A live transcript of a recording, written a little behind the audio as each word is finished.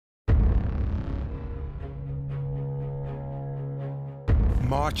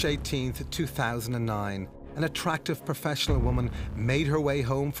March 18th, 2009, an attractive professional woman made her way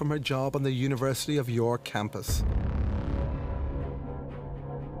home from her job on the University of York campus.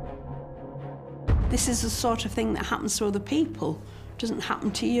 This is the sort of thing that happens to other people. It doesn't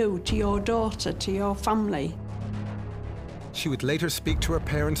happen to you, to your daughter, to your family. She would later speak to her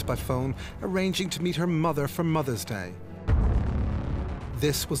parents by phone, arranging to meet her mother for Mother's Day.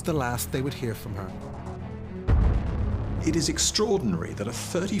 This was the last they would hear from her. It is extraordinary that a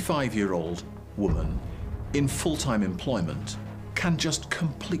 35-year-old woman in full-time employment can just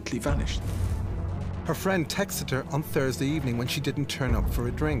completely vanish. Her friend texted her on Thursday evening when she didn't turn up for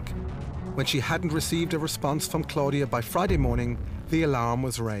a drink. When she hadn't received a response from Claudia by Friday morning, the alarm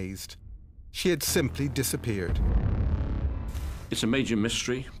was raised. She had simply disappeared. It's a major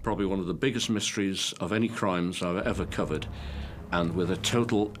mystery, probably one of the biggest mysteries of any crimes I've ever covered, and with a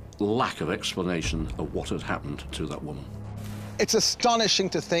total lack of explanation of what had happened to that woman. It's astonishing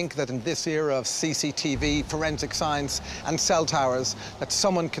to think that in this era of CCTV, forensic science and cell towers, that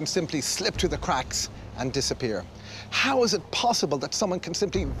someone can simply slip through the cracks and disappear. How is it possible that someone can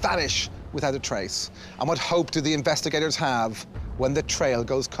simply vanish without a trace? And what hope do the investigators have when the trail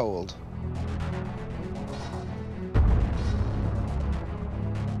goes cold?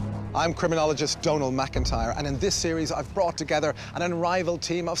 I'm criminologist Donal McIntyre, and in this series I've brought together an unrivaled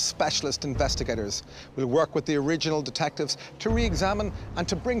team of specialist investigators. We'll work with the original detectives to re-examine and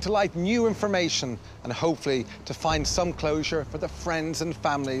to bring to light new information, and hopefully to find some closure for the friends and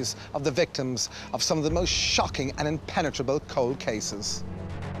families of the victims of some of the most shocking and impenetrable cold cases.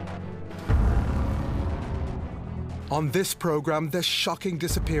 On this programme, the shocking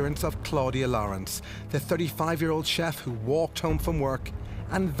disappearance of Claudia Lawrence, the 35-year-old chef who walked home from work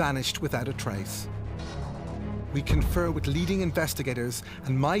and vanished without a trace. We confer with leading investigators,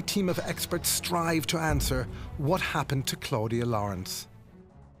 and my team of experts strive to answer what happened to Claudia Lawrence.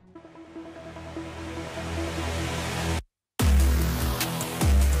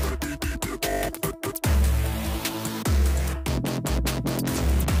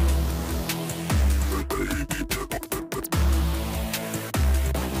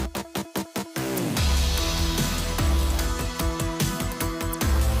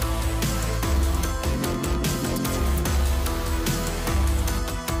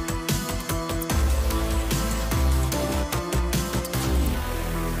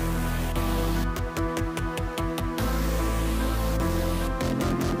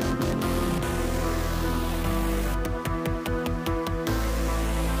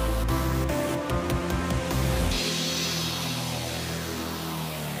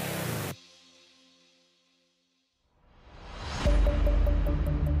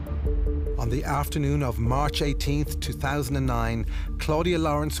 On the afternoon of March 18th, 2009, Claudia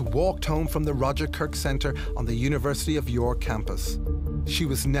Lawrence walked home from the Roger Kirk Centre on the University of York campus. She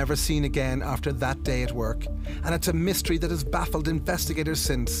was never seen again after that day at work, and it's a mystery that has baffled investigators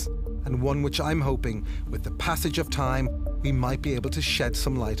since, and one which I'm hoping, with the passage of time, we might be able to shed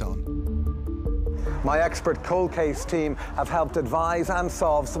some light on. My expert cold case team have helped advise and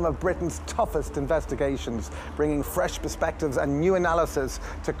solve some of Britain's toughest investigations, bringing fresh perspectives and new analysis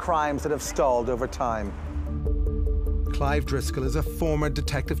to crimes that have stalled over time. Clive Driscoll is a former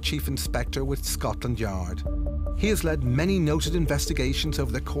Detective Chief Inspector with Scotland Yard. He has led many noted investigations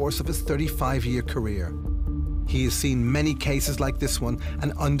over the course of his 35-year career. He has seen many cases like this one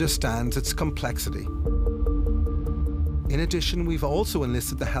and understands its complexity. In addition, we've also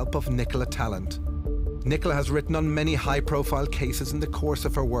enlisted the help of Nicola Tallant. Nicola has written on many high-profile cases in the course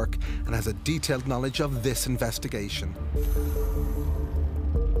of her work and has a detailed knowledge of this investigation.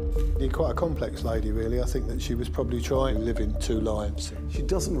 She's quite a complex lady, really. I think that she was probably trying to live in two lives. She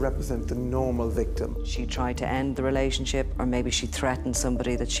doesn't represent the normal victim. She tried to end the relationship, or maybe she threatened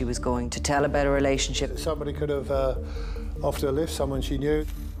somebody that she was going to tell about a relationship. Somebody could have offered her a lift, someone she knew.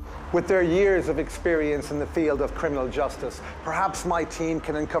 With their years of experience in the field of criminal justice, perhaps my team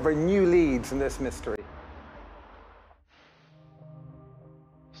can uncover new leads in this mystery.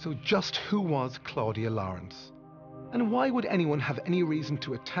 So just who was Claudia Lawrence? And why would anyone have any reason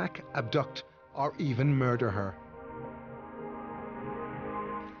to attack, abduct, or even murder her?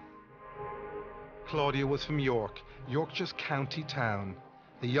 Claudia was from York, Yorkshire's county town,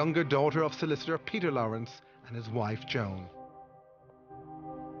 the younger daughter of solicitor Peter Lawrence and his wife Joan.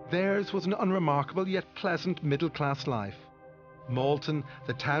 Theirs was an unremarkable yet pleasant middle-class life. Malton,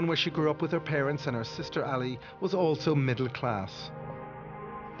 the town where she grew up with her parents and her sister Ali, was also middle class.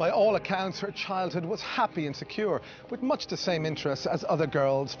 By all accounts, her childhood was happy and secure, with much the same interests as other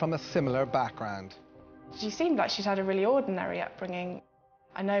girls from a similar background. She seemed like she'd had a really ordinary upbringing.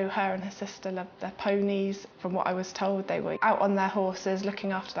 I know her and her sister loved their ponies. From what I was told, they were out on their horses,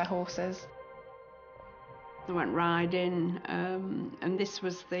 looking after their horses. They went riding, and this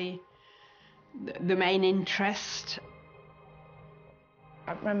was the main interest.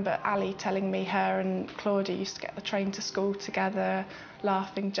 I remember Ali telling me her and Claudia used to get the train to school together,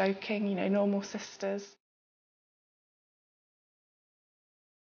 laughing, joking, you know, normal sisters.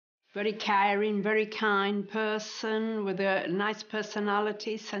 Very caring, very kind person with a nice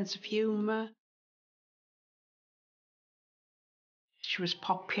personality, sense of humour. She was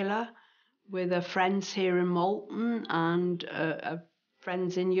popular with her friends here in Malton and her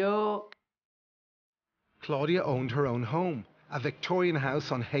friends in York. Claudia owned her own home, a Victorian house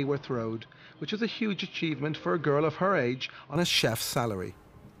on Hayworth Road, which was a huge achievement for a girl of her age on a chef's salary.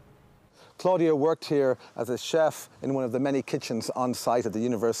 Claudia worked here as a chef in one of the many kitchens on site at the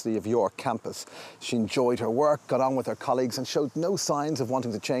University of York campus. She enjoyed her work, got on with her colleagues and showed no signs of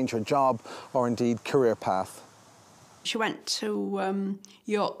wanting to change her job or indeed career path. She went to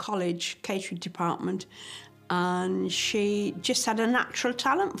Goodricke College catering department and she just had a natural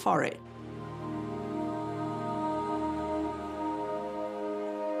talent for it.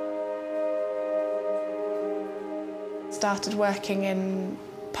 Started working in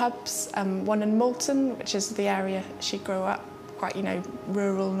pubs, one in Malton, which is the area she grew up, quite, you know,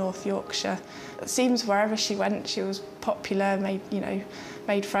 rural North Yorkshire. It seems wherever she went, she was popular,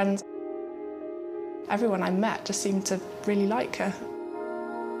 made friends. Everyone I met just seemed to really like her.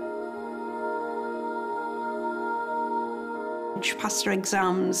 She passed her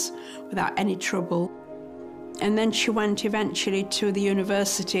exams without any trouble. And then she went eventually to the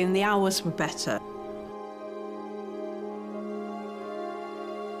university and the hours were better.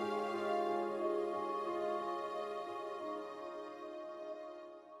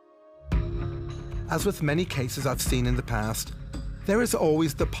 As with many cases I've seen in the past, there is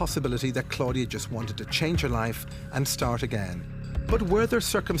always the possibility that Claudia just wanted to change her life and start again. But were there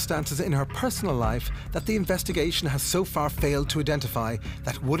circumstances in her personal life that the investigation has so far failed to identify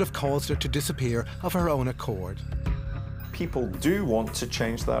that would have caused her to disappear of her own accord? People do want to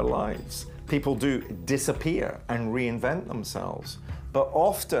change their lives. People do disappear and reinvent themselves. But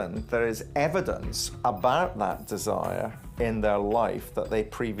often there is evidence about that desire in their life that they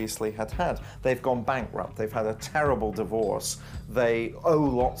previously had had. They've gone bankrupt, they've had a terrible divorce, they owe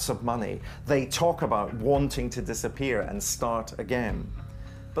lots of money. They talk about wanting to disappear and start again.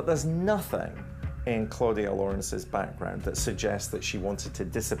 But there's nothing in Claudia Lawrence's background that suggests that she wanted to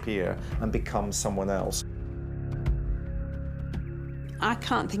disappear and become someone else. I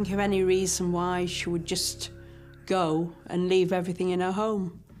can't think of any reason why she would just go and leave everything in her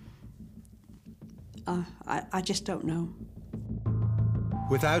home. I just don't know.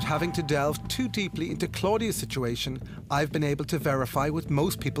 Without having to delve too deeply into Claudia's situation, I've been able to verify what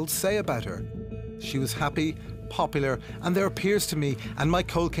most people say about her. She was happy, popular, and there appears to me and my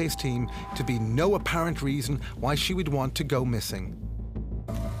cold case team to be no apparent reason why she would want to go missing.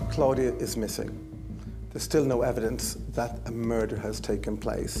 Claudia is missing. There's still no evidence that a murder has taken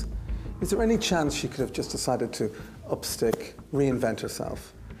place. Is there any chance she could have just decided to upstick, reinvent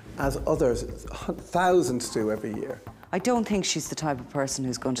herself, as others, thousands do every year? I don't think she's the type of person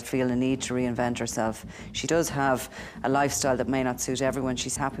who's going to feel a need to reinvent herself. She does have a lifestyle that may not suit everyone.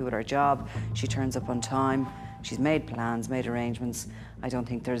 She's happy with her job. She turns up on time. She's made plans, made arrangements. I don't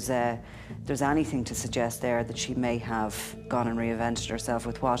think there's anything to suggest there that she may have gone and reinvented herself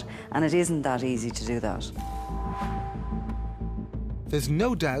with what. And it isn't that easy to do that. There's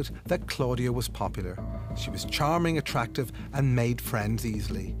no doubt that Claudia was popular. She was charming, attractive, and made friends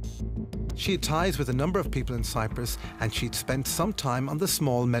easily. She had ties with a number of people in Cyprus, and she'd spent some time on the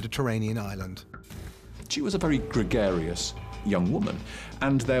small Mediterranean island. She was a very gregarious young woman,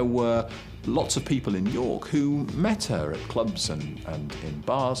 and there were lots of people in York who met her at clubs and in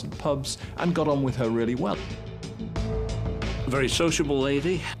bars and pubs and got on with her really well. A very sociable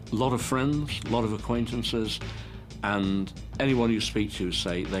lady, a lot of friends, a lot of acquaintances, and anyone you speak to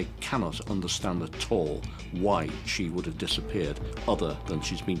say they cannot understand at all why she would have disappeared other than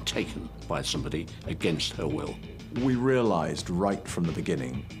she's been taken by somebody against her will. We realised right from the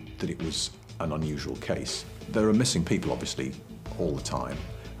beginning that it was an unusual case. There are missing people, obviously, all the time,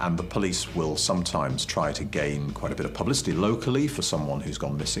 and the police will sometimes try to gain quite a bit of publicity locally for someone who's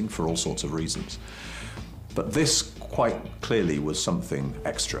gone missing for all sorts of reasons. But this quite clearly was something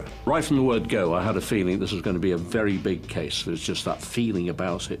extra. Right from the word go, I had a feeling this was going to be a very big case. There's just that feeling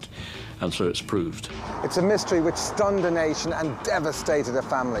about it, and so it's proved. It's a mystery which stunned a nation and devastated a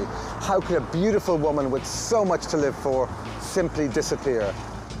family. How could a beautiful woman with so much to live for simply disappear?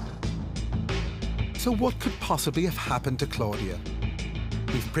 So what could possibly have happened to Claudia?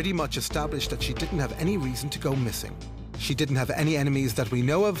 We've pretty much established that she didn't have any reason to go missing. She didn't have any enemies that we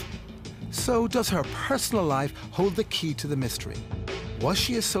know of. So does her personal life hold the key to the mystery? Was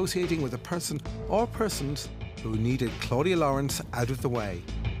she associating with a person or persons who needed Claudia Lawrence out of the way?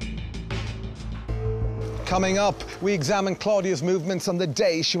 Coming up, we examine Claudia's movements on the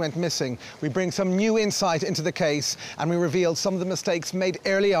day she went missing. We bring some new insight into the case and we reveal some of the mistakes made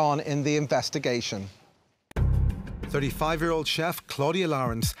early on in the investigation. 35-year-old chef Claudia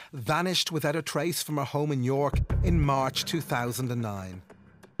Lawrence vanished without a trace from her home in York in March 2009.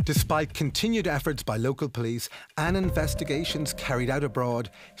 Despite continued efforts by local police and investigations carried out abroad,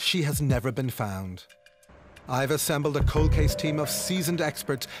 she has never been found. I've assembled a cold case team of seasoned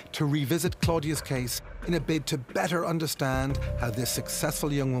experts to revisit Claudia's case in a bid to better understand how this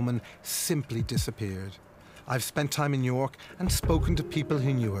successful young woman simply disappeared. I've spent time in York and spoken to people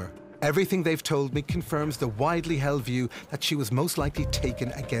who knew her. Everything they've told me confirms the widely held view that she was most likely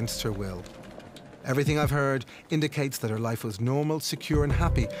taken against her will. Everything I've heard indicates that her life was normal, secure and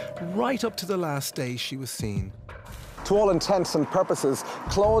happy right up to the last day she was seen. To all intents and purposes,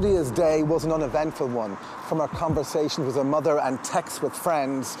 Claudia's day was an uneventful one. From her conversations with her mother and texts with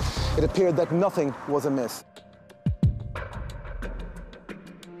friends, it appeared that nothing was amiss.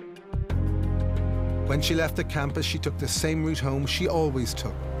 When she left the campus, she took the same route home she always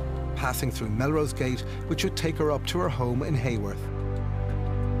took, passing through Melrose Gate, which would take her up to her home in Haworth.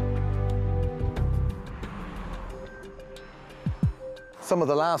 Some of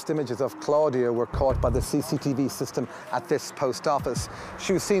the last images of Claudia were caught by the CCTV system at this post office.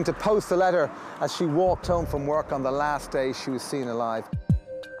 She was seen to post a letter as she walked home from work on the last day she was seen alive.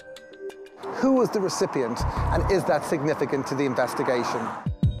 Who was the recipient, and is that significant to the investigation?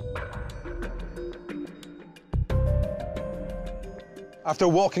 After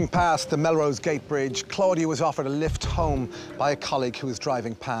walking past the Melrose Gate Bridge, Claudia was offered a lift home by a colleague who was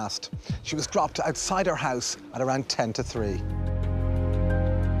driving past. She was dropped outside her house at around 10 to 3.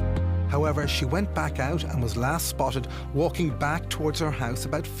 However, she went back out and was last spotted walking back towards her house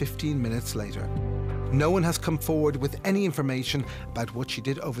about 15 minutes later. No one has come forward with any information about what she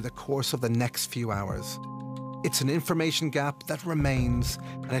did over the course of the next few hours. It's an information gap that remains,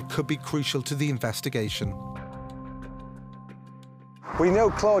 and it could be crucial to the investigation. We know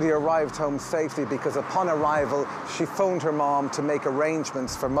Claudia arrived home safely because upon arrival, she phoned her mom to make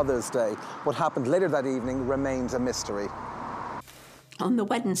arrangements for Mother's Day. What happened later that evening remains a mystery. On the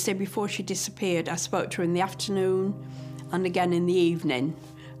Wednesday before she disappeared, I spoke to her in the afternoon and again in the evening,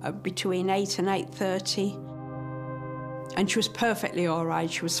 between 8 and 8:30. And she was perfectly all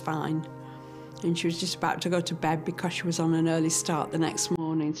right, she was fine. And she was just about to go to bed because she was on an early start the next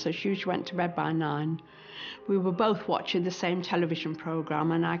morning, so she usually went to bed by 9. We were both watching the same television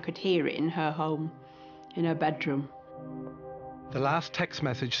programme and I could hear it in her home, in her bedroom. The last text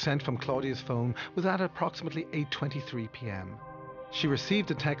message sent from Claudia's phone was at approximately 8:23 p.m. She received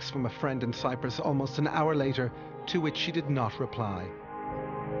a text from a friend in Cyprus almost an hour later, to which she did not reply.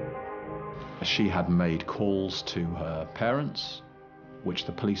 She had made calls to her parents, which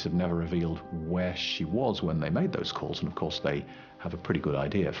the police have never revealed where she was when they made those calls, and of course they have a pretty good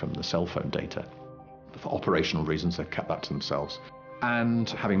idea from the cell phone data. For operational reasons, they've kept that to themselves. And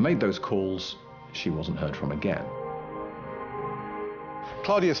having made those calls, she wasn't heard from again.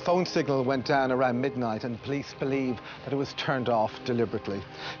 Claudia's phone signal went down around midnight and police believe that it was turned off deliberately.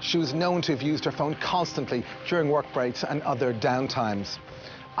 She was known to have used her phone constantly during work breaks and other downtimes.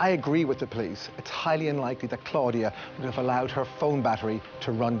 I agree with the police. It's highly unlikely that Claudia would have allowed her phone battery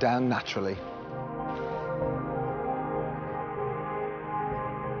to run down naturally.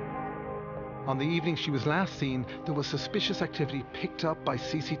 On the evening she was last seen, there was suspicious activity picked up by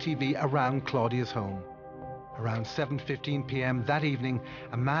CCTV around Claudia's home. Around 7:15 p.m. that evening,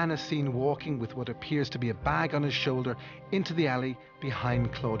 a man is seen walking with what appears to be a bag on his shoulder into the alley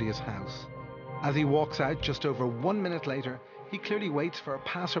behind Claudia's house. As he walks out just over 1 minute later, he clearly waits for a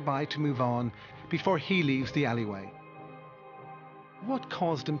passerby to move on before he leaves the alleyway. What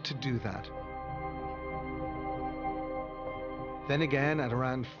caused him to do that? Then again, at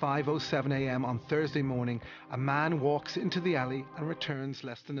around 5:07 a.m. on Thursday morning, a man walks into the alley and returns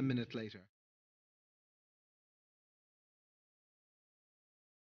less than a minute later.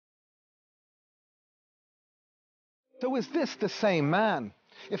 So is this the same man?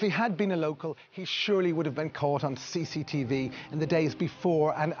 If he had been a local, he surely would have been caught on CCTV in the days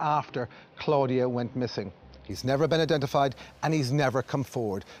before and after Claudia went missing. He's never been identified and he's never come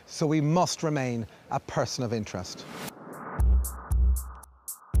forward, so he must remain a person of interest.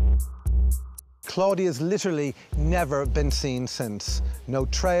 Claudia's literally never been seen since. No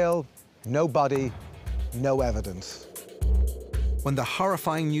trail, no body, no evidence. When the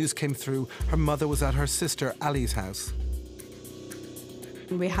horrifying news came through, her mother was at her sister Ali's house.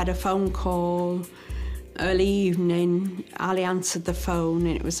 We had a phone call early evening. Ali answered the phone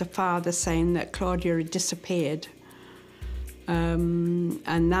and it was her father saying that Claudia had disappeared.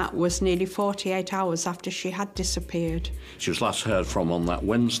 And that was nearly 48 hours after she had disappeared. She was last heard from on that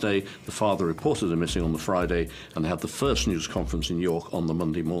Wednesday. The father reported her missing on the Friday, and they had the first news conference in York on the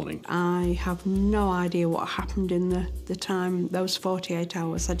Monday morning. I have no idea what happened in the time, those 48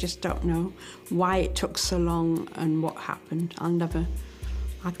 hours. I just don't know why it took so long and what happened.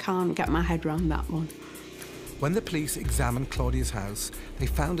 I can't get my head around that one. When the police examined Claudia's house, they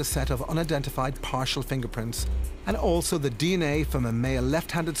found a set of unidentified partial fingerprints and also the DNA from a male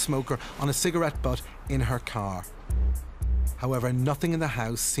left-handed smoker on a cigarette butt in her car. However, nothing in the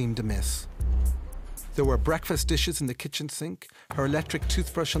house seemed amiss. There were breakfast dishes in the kitchen sink, her electric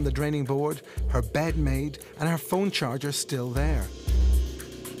toothbrush on the draining board, her bed made, and her phone charger still there.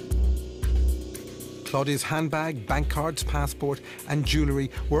 Claudia's handbag, bank cards, passport and jewellery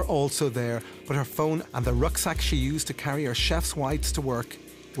were also there, but her phone and the rucksack she used to carry her chef's whites to work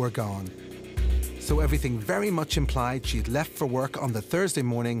were gone. So everything very much implied she had left for work on the Thursday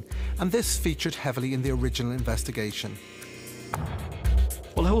morning, and this featured heavily in the original investigation.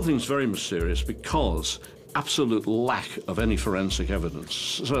 Well, the whole thing's very mysterious because absolute lack of any forensic evidence,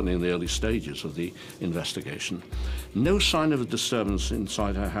 certainly in the early stages of the investigation. No sign of a disturbance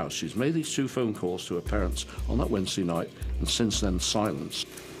inside her house. She's made these 2 phone calls to her parents on that Wednesday night, and since then, silence.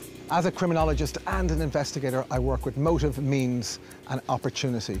 As a criminologist and an investigator, I work with motive, means and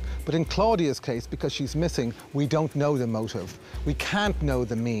opportunity. But in Claudia's case, because she's missing, we don't know the motive. We can't know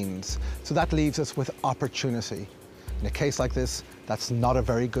the means. So that leaves us with opportunity. In a case like this, that's not a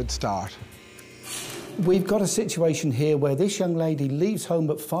very good start. We've got a situation here where this young lady leaves home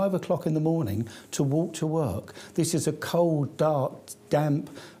at 5 o'clock in the morning to walk to work. This is a cold, dark, damp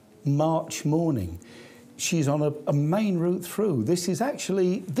March morning. She's on a main route through. This is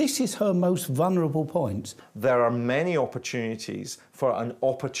her most vulnerable point. There are many opportunities for an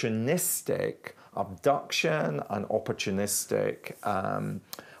opportunistic abduction, an opportunistic,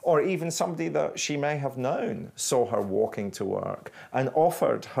 or even somebody that she may have known saw her walking to work and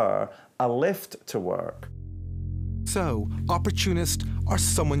offered her a lift to work. So, opportunist or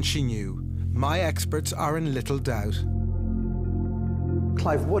someone she knew? My experts are in little doubt.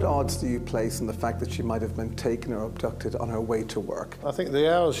 Clive, what odds do you place on the fact that she might have been taken or abducted on her way to work? I think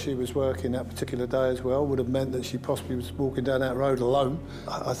the hours she was working that particular day as well would have meant that she possibly was walking down that road alone.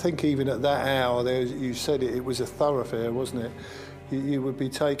 I think even at that hour, you said it was a thoroughfare, wasn't it? You would be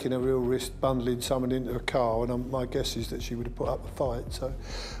taking a real risk bundling someone into a car, and my guess is that she would have put up a fight. So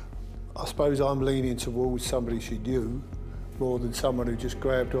I suppose I'm leaning towards somebody she knew more than someone who just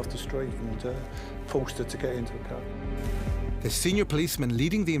grabbed her off the street and forced her to get into a car. The senior policeman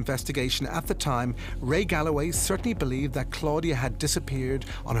leading the investigation at the time, Ray Galloway, certainly believed that Claudia had disappeared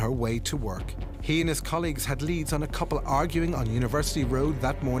on her way to work. He and his colleagues had leads on a couple arguing on University Road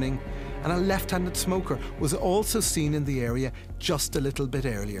that morning, and a left-handed smoker was also seen in the area just a little bit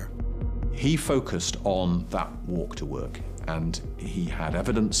earlier. He focused on that walk to work, and he had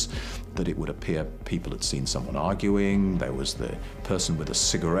evidence that it would appear people had seen someone arguing. There was the person with a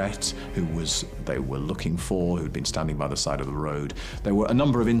cigarette they were looking for, who'd been standing by the side of the road. There were a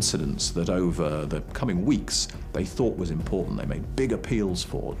number of incidents that over the coming weeks they thought was important. They made big appeals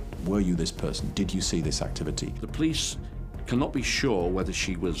for. Were you this person? Did you see this activity? The police cannot be sure whether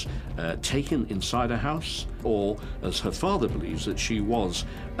she was taken inside a house or, as her father believes, that she was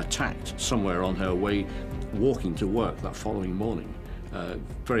attacked somewhere on her way walking to work that following morning.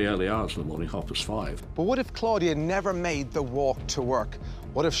 Very early hours of the morning, 5:30. But what if Claudia never made the walk to work?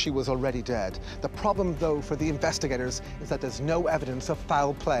 What if she was already dead? The problem, though, for the investigators is that there's no evidence of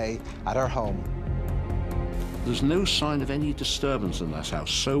foul play at her home. There's no sign of any disturbance in that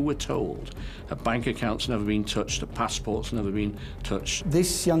house, so we're told. Her bank account's never been touched, her passport's never been touched.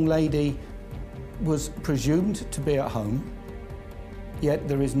 This young lady was presumed to be at home, yet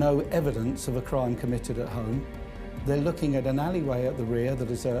there is no evidence of a crime committed at home. They're looking at an alleyway at the rear that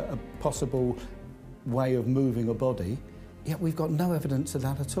is a possible way of moving a body, yet we've got no evidence of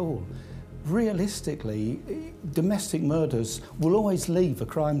that at all. Realistically, domestic murders will always leave a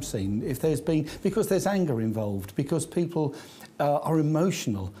crime scene because there's anger involved, because people are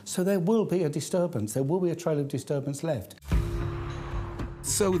emotional. So there will be a disturbance, there will be a trail of disturbance left.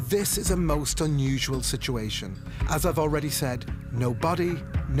 So this is a most unusual situation. As I've already said, no body,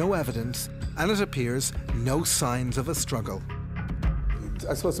 no evidence, and it appears no signs of a struggle.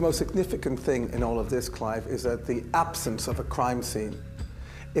 I suppose the most significant thing in all of this, Clive, is that the absence of a crime scene.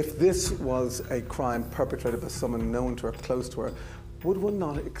 If this was a crime perpetrated by someone known to her, close to her, would one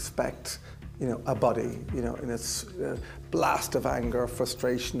not expect, a body, in its blast of anger,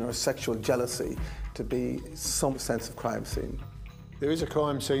 frustration, or sexual jealousy, to be some sense of crime scene? There is a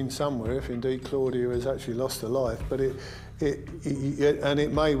crime scene somewhere, if indeed Claudia has actually lost her life, but it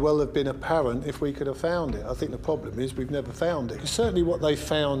may well have been apparent if we could have found it. I think the problem is we've never found it. Certainly what they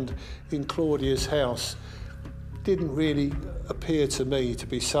found in Claudia's house didn't really appear to me to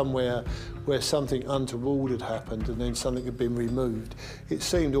be somewhere where something untoward had happened and then something had been removed. It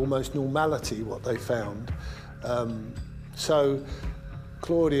seemed almost normality what they found. So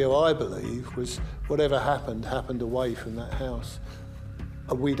Claudia, I believe, was whatever happened away from that house.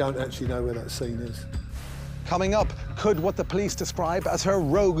 And we don't actually know where that scene is. Coming up, could what the police describe as her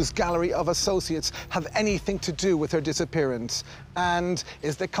rogues gallery of associates have anything to do with her disappearance? And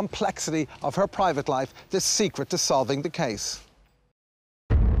is the complexity of her private life the secret to solving the case?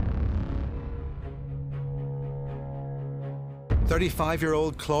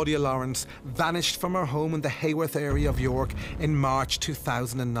 "35-year-old Claudia Lawrence vanished from her home in the Haworth area of York in March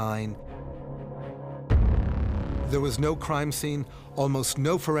 2009. There was no crime scene, almost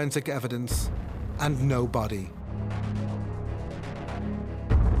no forensic evidence, and no body.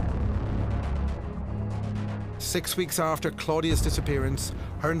 Six weeks after Claudia's disappearance,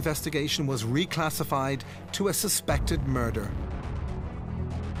 her investigation was reclassified to a suspected murder.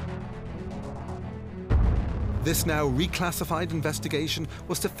 This now reclassified investigation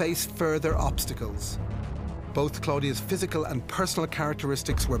was to face further obstacles. Both Claudia's physical and personal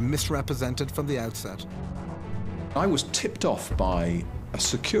characteristics were misrepresented from the outset. I was tipped off by a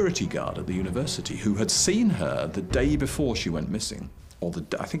security guard at the university who had seen her the day before she went missing, or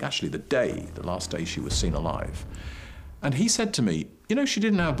I think actually the last day she was seen alive. And he said to me, she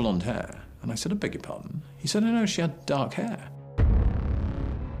didn't have blonde hair. And I said, I beg your pardon? He said, no, she had dark hair.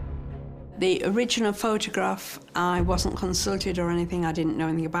 The original photograph, I wasn't consulted or anything. I didn't know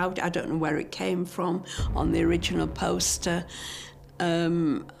anything about it. I don't know where it came from on the original poster.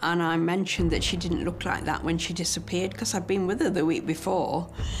 And I mentioned that she didn't look like that when she disappeared because I'd been with her the week before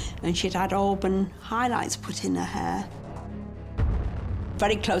and she'd had auburn highlights put in her hair. A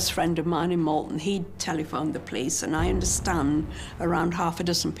very close friend of mine in Malton, he'd telephoned the police, and I understand around half a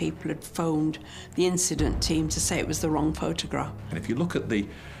dozen people had phoned the incident team to say it was the wrong photograph. And if you look at the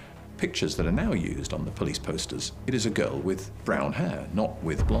pictures that are now used on the police posters, it is a girl with brown hair, not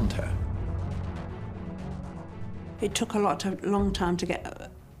with blonde hair. It took a long time to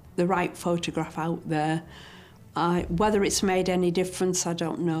get the right photograph out there. Whether it's made any difference, I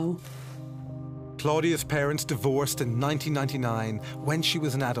don't know. Claudia's parents divorced in 1999 when she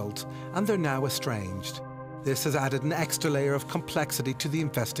was an adult, and they're now estranged. This has added an extra layer of complexity to the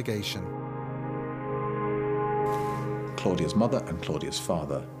investigation. Claudia's mother and Claudia's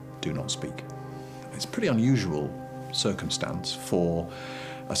father do not speak. It's a pretty unusual circumstance for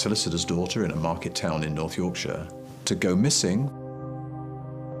a solicitor's daughter in a market town in North Yorkshire to go missing.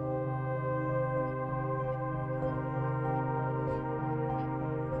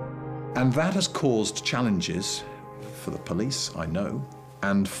 And that has caused challenges for the police, I know,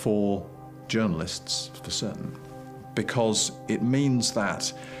 and for journalists for certain, because it means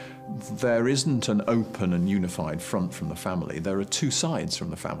that there isn't an open and unified front from the family. There are two sides from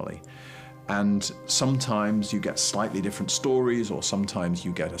the family. And sometimes you get slightly different stories, or sometimes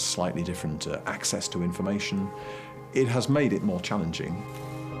you get a slightly different access to information. It has made it more challenging.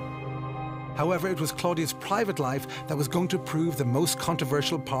 However, it was Claudia's private life that was going to prove the most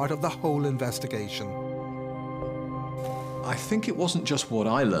controversial part of the whole investigation. I think it wasn't just what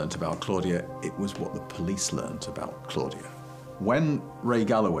I learnt about Claudia, it was what the police learnt about Claudia. When Ray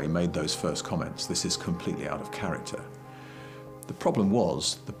Galloway made those first comments, "This is completely out of character," the problem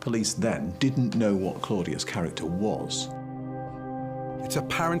was the police then didn't know what Claudia's character was. It's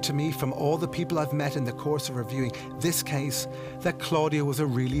apparent to me from all the people I've met in the course of reviewing this case that Claudia was a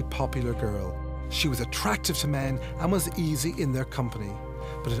really popular girl. She was attractive to men and was easy in their company.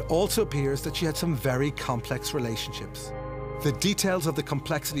 But it also appears that she had some very complex relationships. The details of the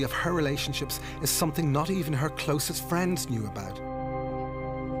complexity of her relationships is something not even her closest friends knew about.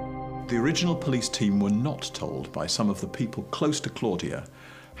 The original police team were not told by some of the people close to Claudia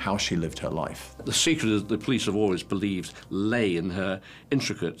how she lived her life. The secret the police have always believed lay in her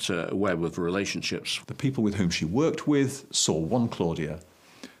intricate web of relationships. The people with whom she worked with saw one Claudia.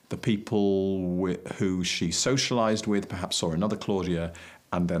 The people who she socialised with perhaps saw another Claudia,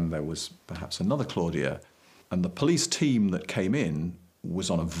 and then there was perhaps another Claudia. And the police team that came in was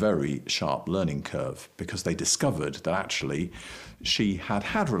on a very sharp learning curve because they discovered that actually she had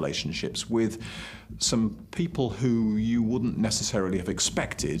had relationships with some people who you wouldn't necessarily have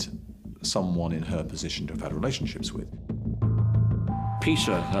expected someone in her position to have had relationships with.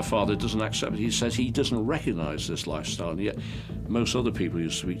 Peter, her father, doesn't accept it. He says he doesn't recognise this lifestyle, and yet most other people you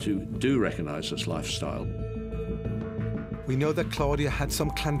speak to do recognise this lifestyle. We know that Claudia had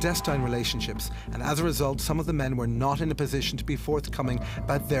some clandestine relationships, and as a result, some of the men were not in a position to be forthcoming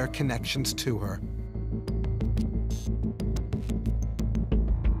about their connections to her.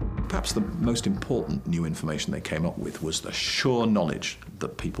 Perhaps the most important new information they came up with was the sure knowledge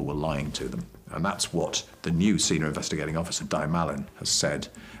that people were lying to them. And that's what the new senior investigating officer, Di Malin, has said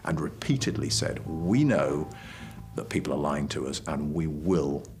and repeatedly said. We know that people are lying to us and we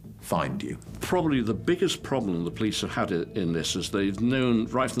will find you. Probably the biggest problem the police have had in this is they've known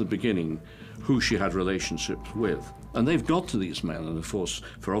right from the beginning who she had relationships with. And they've got to these men and, of course,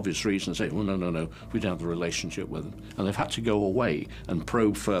 for obvious reasons, say, well, no, we don't have a relationship with them. And they've had to go away and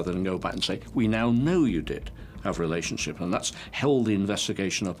probe further and go back and say, we now know you did have a relationship. And that's held the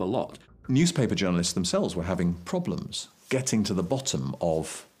investigation up a lot. Newspaper journalists themselves were having problems getting to the bottom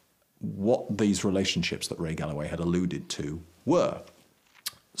of what these relationships that Ray Galloway had alluded to were.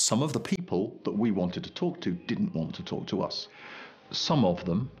 Some of the people that we wanted to talk to didn't want to talk to us. Some of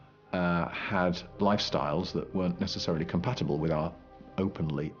them had lifestyles that weren't necessarily compatible with our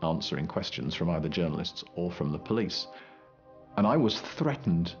openly answering questions from either journalists or from the police. And I was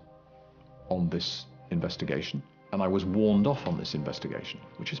threatened on this investigation, and I was warned off on this investigation,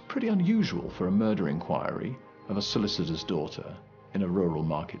 which is pretty unusual for a murder inquiry of a solicitor's daughter in a rural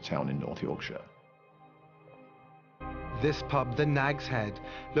market town in North Yorkshire. This pub, the Nag's Head,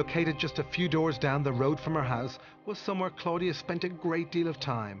 located just a few doors down the road from her house, was somewhere Claudia spent a great deal of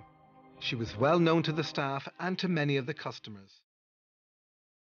time. She was well known to the staff and to many of the customers.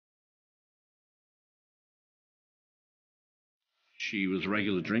 She was a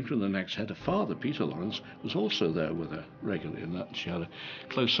regular drinker, and the next head, her father, Peter Lawrence, was also there with her regularly, and that she had a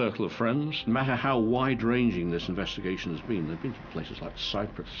close circle of friends. No matter how wide-ranging this investigation has been, they've been to places like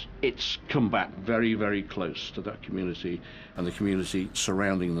Cyprus. It's come back very, very close to that community and the community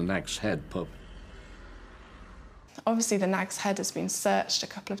surrounding the Nag's Head pub. Obviously, the Nag's Head has been searched a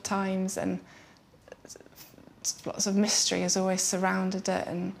couple of times, and lots of mystery has always surrounded it,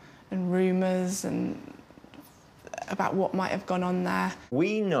 and rumours and about what might have gone on there.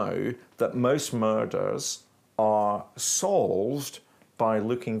 We know that most murders are solved by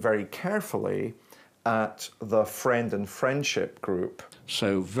looking very carefully at the friend and friendship group.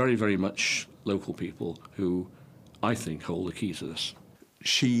 So very, very much local people who, I think, hold the key to this.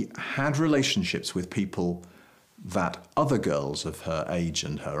 She had relationships with people that other girls of her age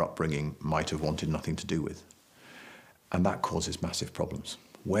and her upbringing might have wanted nothing to do with. And that causes massive problems.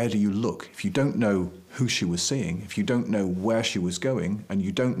 Where do you look? If you don't know who she was seeing, if you don't know where she was going, and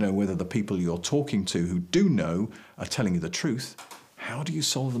you don't know whether the people you're talking to who do know are telling you the truth, how do you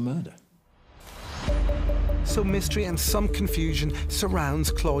solve the murder? So mystery and some confusion surrounds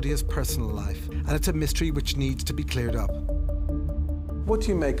Claudia's personal life, and it's a mystery which needs to be cleared up. What do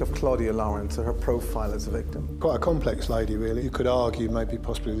you make of Claudia Lawrence and her profile as a victim? Quite a complex lady, really. You could argue maybe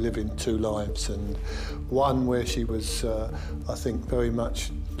possibly living two lives, and one where she was, I think, very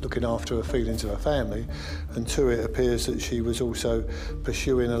much looking after her feelings of her family, and two, it appears that she was also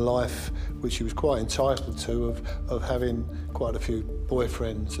pursuing a life which she was quite entitled to, of having quite a few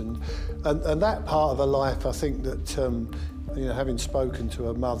boyfriends, and that part of her life, I think that, you know, having spoken to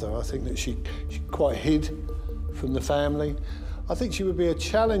her mother, I think that she quite hid from the family. I think she would be a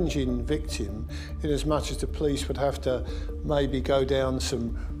challenging victim in as much as the police would have to maybe go down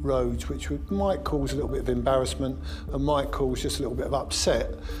some roads which might cause a little bit of embarrassment and might cause just a little bit of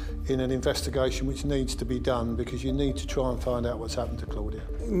upset in an investigation which needs to be done, because you need to try and find out what's happened to Claudia.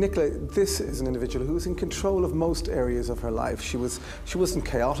 Nicola, this is an individual who was in control of most areas of her life. She wasn't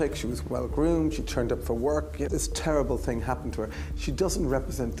chaotic, she was well groomed, she turned up for work, yet this terrible thing happened to her. She doesn't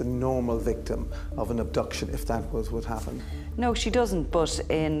represent the normal victim of an abduction, if that was what happened. No, she doesn't, but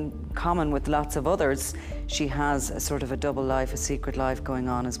in common with lots of others, she has a sort of a double life, a secret life going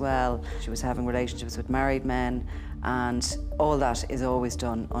on as well. She was having relationships with married men, and all that is always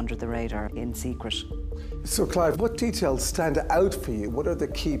done under the radar, in secret. So, Clive, what details stand out for you? What are the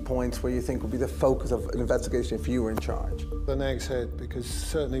key points where you think would be the focus of an investigation if you were in charge? The Nag's Head, because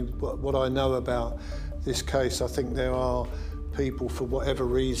certainly what I know about this case, I think there are people, for whatever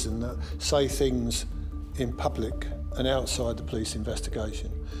reason, that say things in public and outside the police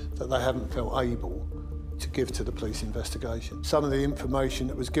investigation that they haven't felt able to give to the police investigation. Some of the information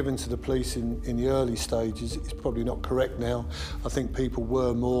that was given to the police in the early stages is probably not correct now. I think people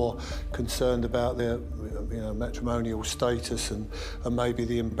were more concerned about their matrimonial status and maybe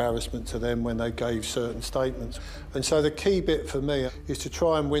the embarrassment to them when they gave certain statements. And so the key bit for me is to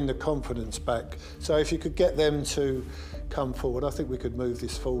try and win the confidence back. So if you could get them to come forward, I think we could move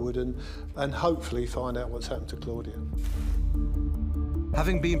this forward and hopefully find out what's happened to Claudia.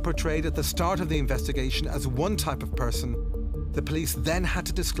 Having been portrayed at the start of the investigation as one type of person, the police then had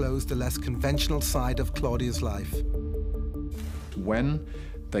to disclose the less conventional side of Claudia's life. When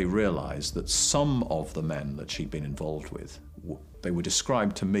they realised that some of the men that she'd been involved with, they were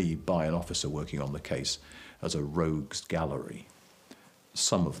described to me by an officer working on the case as a rogues gallery,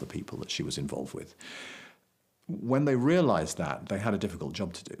 some of the people that she was involved with. When they realised that, they had a difficult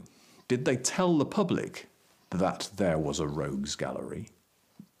job to do. Did they tell the public that there was a rogues gallery?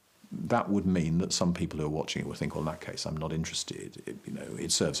 That would mean that some people who are watching it would think, well, in that case, I'm not interested.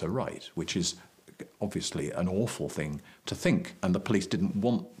 It serves her right, which is obviously an awful thing to think. And the police didn't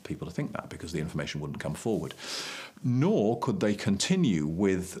want people to think that because the information wouldn't come forward. Nor could they continue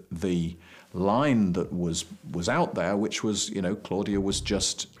with the line that was out there, which was, Claudia was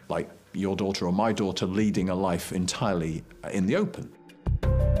just like your daughter or my daughter leading a life entirely in the open.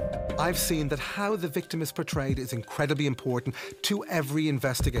 I've seen that how the victim is portrayed is incredibly important to every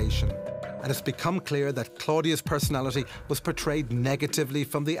investigation. And it's become clear that Claudia's personality was portrayed negatively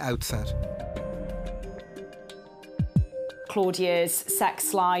from the outset. Claudia's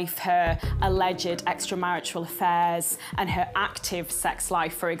sex life, her alleged extramarital affairs and her active sex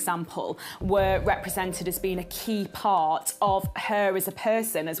life, for example, were represented as being a key part of her as a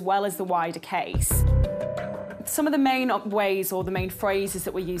person as well as the wider case. Some of the main ways or the main phrases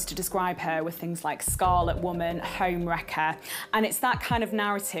that were used to describe her were things like scarlet woman, home wrecker, and it's that kind of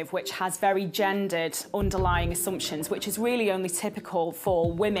narrative which has very gendered underlying assumptions, which is really only typical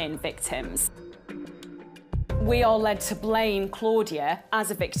for women victims. We are led to blame Claudia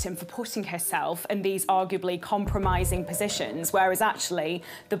as a victim for putting herself in these arguably compromising positions, whereas actually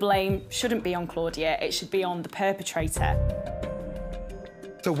the blame shouldn't be on Claudia, it should be on the perpetrator.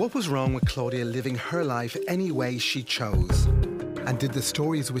 So what was wrong with Claudia living her life any way she chose? And did the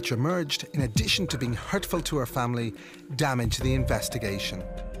stories which emerged, in addition to being hurtful to her family, damage the investigation?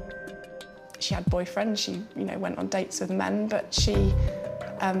 She had boyfriends, she went on dates with men, but she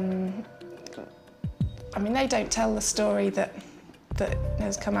they don't tell the story that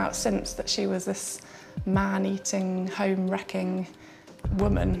has come out since, that she was this man-eating, home-wrecking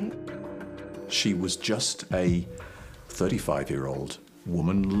woman. She was just a 35-year-old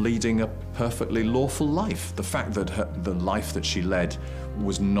woman leading a perfectly lawful life. The fact that the life that she led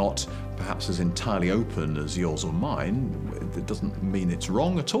was not perhaps as entirely open as yours or mine, it doesn't mean it's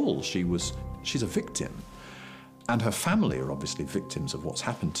wrong at all. She's a victim. And her family are obviously victims of what's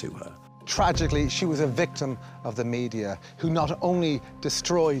happened to her. Tragically, she was a victim of the media, who not only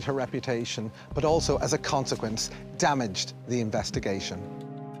destroyed her reputation, but also, as a consequence, damaged the investigation.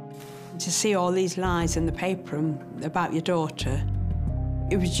 To see all these lies in the paper about your daughter,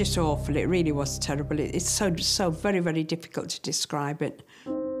 it was just awful. It really was terrible. It's so very, very difficult to describe it.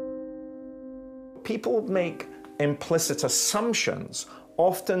 People make implicit assumptions,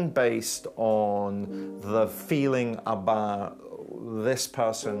 often based on the feeling about this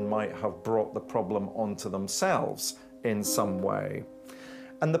person might have brought the problem onto themselves in some way.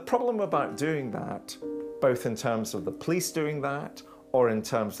 And the problem about doing that, both in terms of the police doing that or in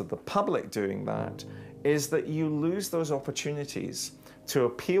terms of the public doing that, is that you lose those opportunities to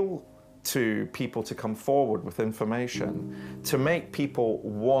appeal to people to come forward with information, to make people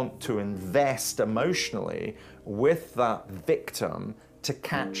want to invest emotionally with that victim to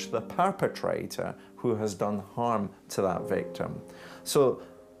catch the perpetrator who has done harm to that victim. So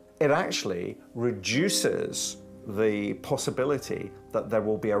it actually reduces the possibility that there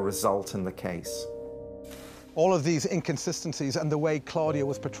will be a result in the case. All of these inconsistencies and the way Claudia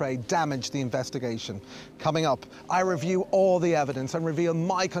was portrayed damaged the investigation. Coming up, I review all the evidence and reveal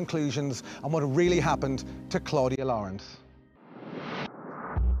my conclusions on what really happened to Claudia Lawrence.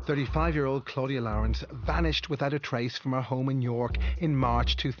 35-year-old Claudia Lawrence vanished without a trace from her home in York in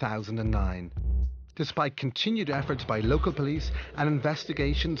March 2009. Despite continued efforts by local police and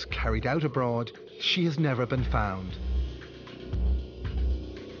investigations carried out abroad, she has never been found.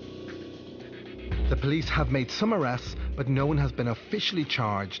 The police have made some arrests, but no one has been officially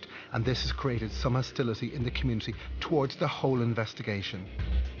charged, and this has created some hostility in the community towards the whole investigation.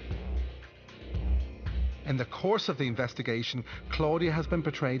 In the course of the investigation, Claudia has been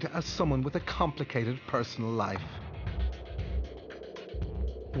portrayed as someone with a complicated personal life.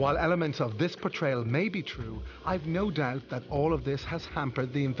 While elements of this portrayal may be true, I've no doubt that all of this has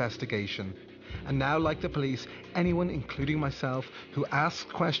hampered the investigation. And now, like the police, anyone, including myself, who asks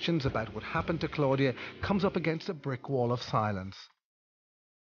questions about what happened to Claudia comes up against a brick wall of silence.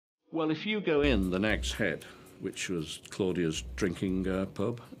 Well, if you go in the Nag's Head, which was Claudia's drinking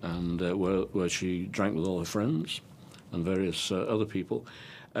pub, and where she drank with all her friends and various other people,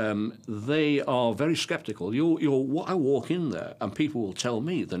 they are very sceptical. I walk in there, and people will tell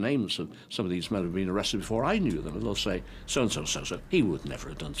me the names of some of these men who've been arrested before I knew them, and they'll say, so-and-so, so-so, he would never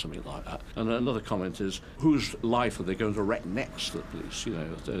have done something like that. And another comment is, whose life are they going to wreck next, the police? You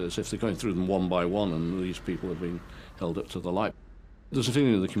know, as if they're going through them one by one, and these people have been held up to the light. There's a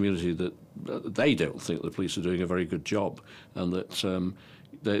feeling in the community that they don't think the police are doing a very good job, and that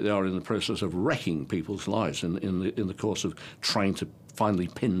they are in the process of wrecking people's lives in the course of trying to finally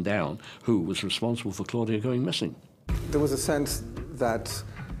pin down who was responsible for Claudia going missing. There was a sense that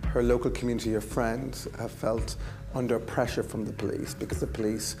her local community of friends have felt under pressure from the police because the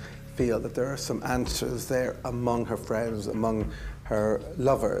police feel that there are some answers there among her friends, among her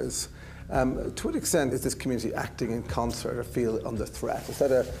lovers. To what extent is this community acting in concert or feel under threat? Is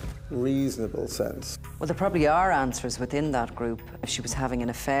that a reasonable sense? Well, there probably are answers within that group. If she was having an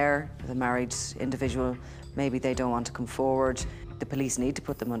affair with a married individual, maybe they don't want to come forward. The police need to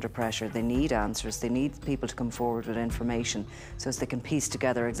put them under pressure. They need answers. They need people to come forward with information so as they can piece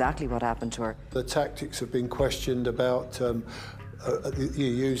together exactly what happened to her. The tactics have been questioned about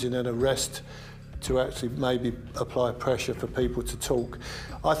using an arrest to actually maybe apply pressure for people to talk.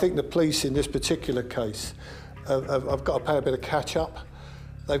 I think the police in this particular case have got to pay a bit of catch-up.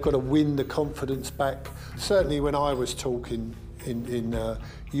 They've got to win the confidence back. Certainly when I was talking in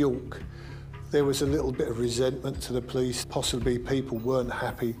York, there was a little bit of resentment to the police. Possibly people weren't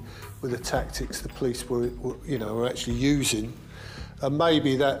happy with the tactics the police were actually using. And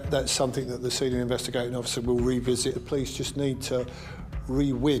maybe that's something that the senior investigating officer will revisit. The police just need to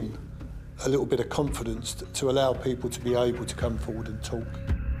re-win a little bit of confidence to allow people to be able to come forward and talk.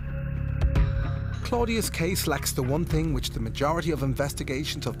 Claudia's case lacks the one thing which the majority of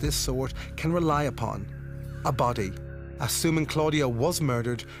investigations of this sort can rely upon: a body. Assuming Claudia was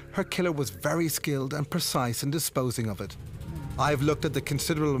murdered, her killer was very skilled and precise in disposing of it. I've looked at the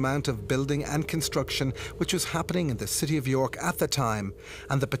considerable amount of building and construction which was happening in the city of York at the time,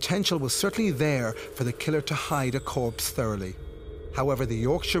 and the potential was certainly there for the killer to hide a corpse thoroughly. However, the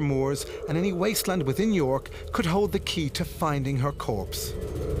Yorkshire moors and any wasteland within York could hold the key to finding her corpse.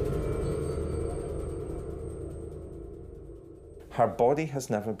 Her body has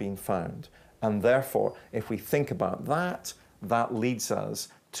never been found, and therefore, if we think about that, that leads us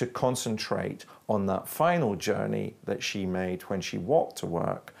to concentrate on that final journey that she made when she walked to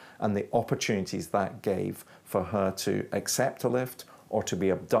work and the opportunities that gave for her to accept a lift or to be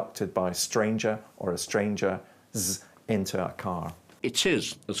abducted by a stranger or a stranger's into a car. It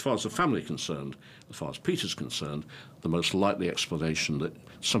is, as far as the family are concerned, as far as Peter's concerned, the most likely explanation that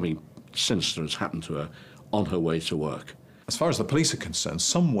something sinister has happened to her on her way to work. As far as the police are concerned,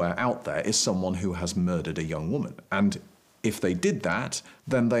 somewhere out there is someone who has murdered a young woman. And if they did that,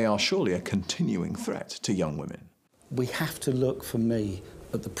 then they are surely a continuing threat to young women. We have to look, for me,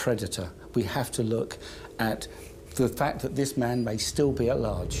 at the predator. We have to look at the fact that this man may still be at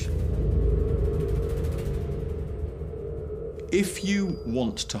large. If you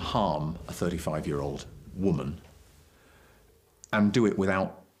want to harm a 35-year-old woman and do it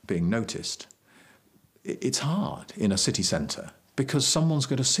without being noticed, it's hard in a city centre because someone's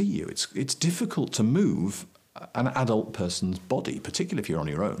going to see you. It's difficult to move an adult person's body, particularly if you're on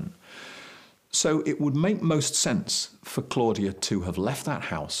your own. So it would make most sense for Claudia to have left that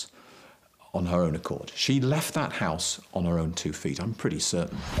house on her own accord. She left that house on her own 2 feet, I'm pretty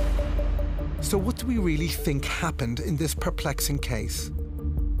certain. So what do we really think happened in this perplexing case?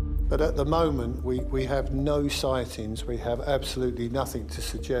 But at the moment, we have no sightings. We have absolutely nothing to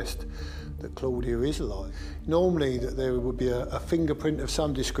suggest that Claudia is alive. Normally, that there would be a fingerprint of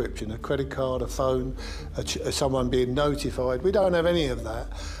some description, a credit card, a phone, someone being notified. We don't have any of that.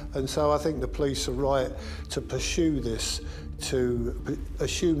 And so I think the police are right to pursue this, to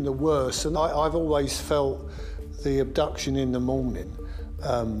assume the worst. And I've always felt the abduction in the morning,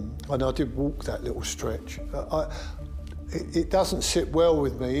 and I did walk that little stretch. It doesn't sit well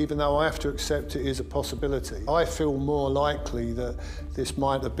with me, even though I have to accept it is a possibility. I feel more likely that this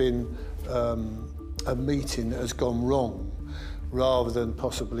might have been a meeting that has gone wrong, rather than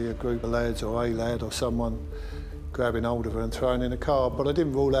possibly a group of lads or a lad or someone grabbing hold of her and throwing in a car, but I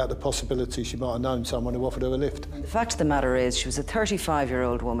didn't rule out the possibility she might have known someone who offered her a lift. The fact of the matter is, she was a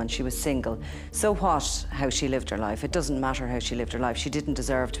 35-year-old woman. She was single. So what, how she lived her life? It doesn't matter how she lived her life. She didn't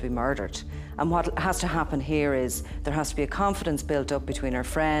deserve to be murdered. And what has to happen here is there has to be a confidence built up between her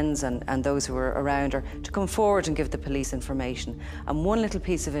friends and those who were around her to come forward and give the police information. And one little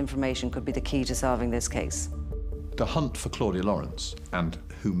piece of information could be the key to solving this case. The hunt for Claudia Lawrence and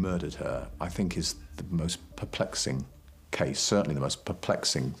who murdered her, I think, is the most perplexing case, certainly the most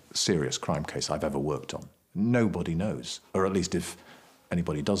perplexing serious crime case I've ever worked on. Nobody knows, or at least if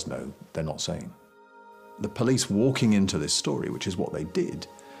anybody does know, they're not saying. The police walking into this story, which is what they did,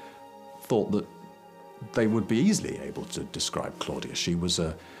 thought that they would be easily able to describe Claudia. She was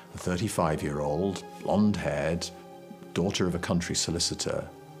a 35-year-old, blonde-haired, daughter of a country solicitor,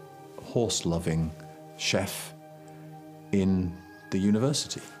 horse-loving chef in the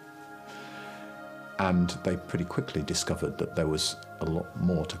university. And they pretty quickly discovered that there was a lot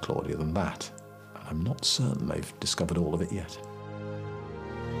more to Claudia than that. And I'm not certain they've discovered all of it yet.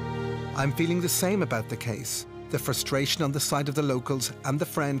 I'm feeling the same about the case. The frustration on the side of the locals and the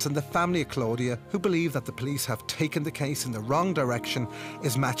friends and the family of Claudia, who believe that the police have taken the case in the wrong direction,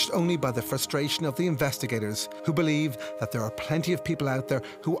 is matched only by the frustration of the investigators, who believe that there are plenty of people out there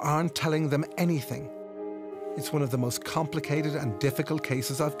who aren't telling them anything. It's one of the most complicated and difficult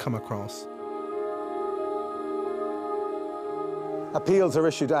cases I've come across. Appeals are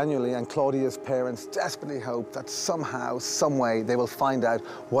issued annually, and Claudia's parents desperately hope that somehow, some way, they will find out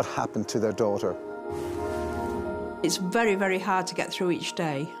what happened to their daughter. It's very, very hard to get through each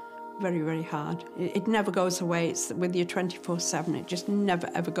day. Very, very hard. It never goes away. It's with you 24/7. It just never,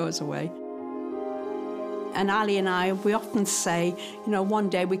 ever goes away. And Ali and I, we often say, you know, one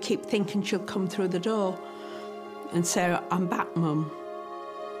day we keep thinking she'll come through the door and say, I'm back, Mum.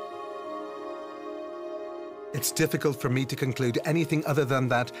 It's difficult for me to conclude anything other than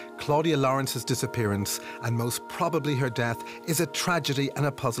that Claudia Lawrence's disappearance, and most probably her death, is a tragedy and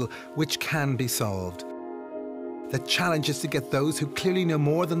a puzzle which can be solved. The challenge is to get those who clearly know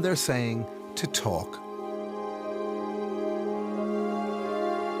more than they're saying to talk.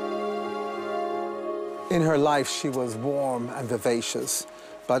 In her life, she was warm and vivacious,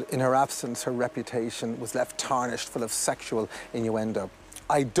 but in her absence, her reputation was left tarnished, full of sexual innuendo.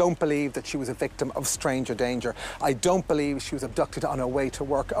 I don't believe that she was a victim of stranger danger. I don't believe she was abducted on her way to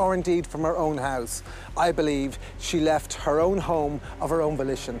work, or indeed from her own house. I believe she left her own home of her own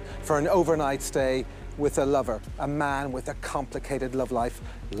volition for an overnight stay with a lover, a man with a complicated love life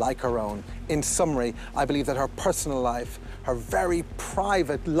like her own. In summary, I believe that her personal life, her very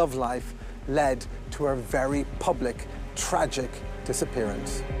private love life, led to her very public, tragic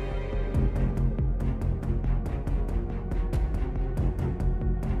disappearance.